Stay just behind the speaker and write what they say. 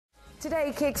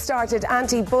Today kick-started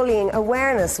Anti-Bullying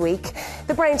Awareness Week.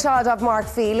 The brainchild of Mark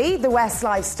Feehily, the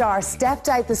Westlife star, stepped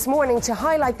out this morning to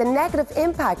highlight the negative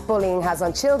impact bullying has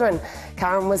on children.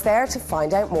 Karen was there to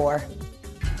find out more.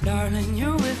 Darling,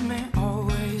 you're with me,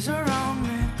 always around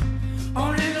me.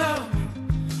 Only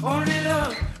love, only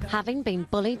love. Having been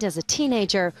bullied as a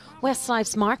teenager,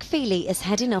 Westlife's Mark Feehily is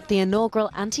heading up the inaugural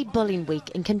Anti-Bullying Week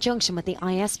in conjunction with the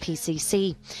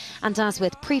ISPCC. And as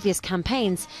with previous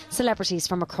campaigns, celebrities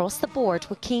from across the board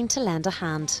were keen to lend a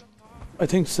hand. I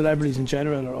think celebrities in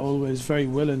general are always very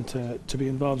willing to be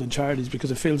involved in charities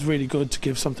because it feels really good to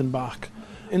give something back.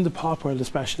 In the pop world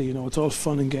especially, you know, it's all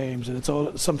fun and games, and it's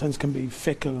all sometimes can be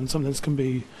fickle and sometimes can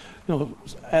be, you know,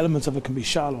 elements of it can be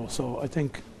shallow. So I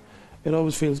think it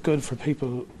always feels good for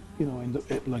people, you know,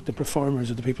 like the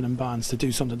performers or the people in bands, to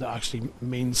do something that actually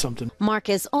means something. Mark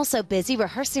is also busy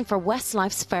rehearsing for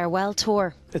Westlife's farewell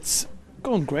tour. It's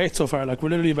going great so far. Like, we're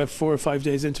literally about 4 or 5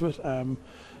 days into it.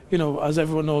 You know, as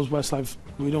everyone knows, Westlife,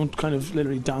 we don't kind of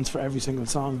literally dance for every single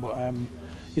song, but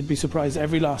you'd be surprised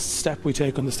every last step we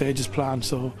take on the stage is planned.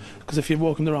 So, because if you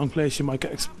walk in the wrong place, you might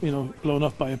get, you know, blown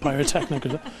up by a pyrotechnic.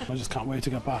 I just can't wait to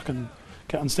get back and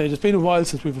get on stage. It's been a while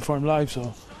since we performed live,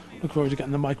 so look forward to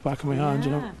getting the mic back in my hand,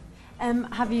 you know.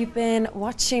 Have you been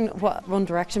watching what One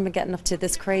Direction been getting up to,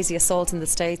 this crazy assault in the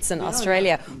States and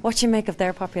Australia? What do you make of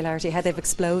their popularity, how they've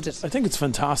exploded? I think it's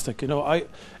fantastic. You know,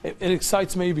 it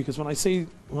excites me because when I see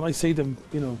them,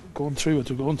 you know, going through what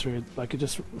they're going through, like, it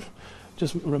just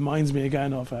reminds me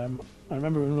again of. I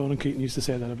remember when Ronan Keaton used to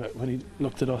say that about when he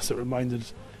looked at us, it reminded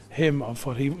him of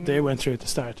what they went through at the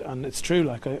start, and it's true.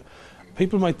 Like,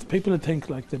 people would think,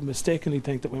 like, they mistakenly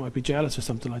think that we might be jealous or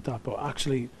something like that, but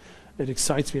actually, it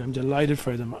excites me. I'm delighted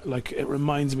for them. Like, it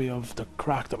reminds me of the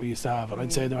crack that we used to have, and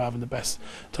I'd say they're having the best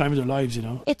time of their lives, you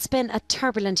know. It's been a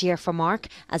turbulent year for Mark,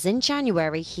 as in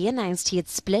January he announced he had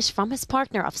split from his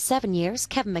partner of 7 years,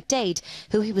 Kevin McDade,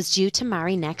 who he was due to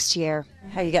marry next year.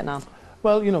 How are you getting on?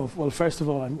 Well, you know, first of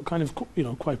all, I'm kind of, you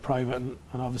know, quite private, and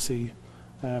obviously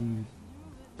don't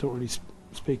really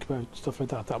speak about stuff like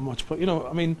that much. But, you know,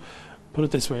 I mean, put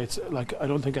it this way, it's like, I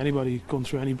don't think anybody going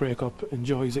through any breakup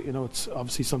enjoys it. You know, it's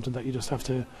obviously something that you just have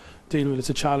to deal with. It's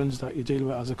a challenge that you deal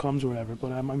with as it comes or whatever.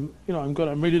 But I'm you know, I'm good.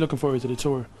 I'm really looking forward to the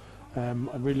tour. I'm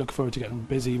really looking forward to getting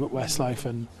busy with Westlife,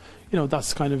 and, you know,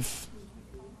 that's really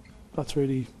that's where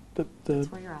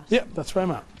you're at. Yeah, that's where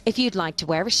I'm at. If you'd like to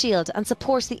wear a shield and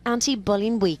support the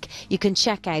Anti-Bullying Week, you can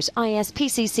check out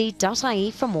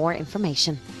ispcc.ie for more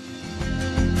information.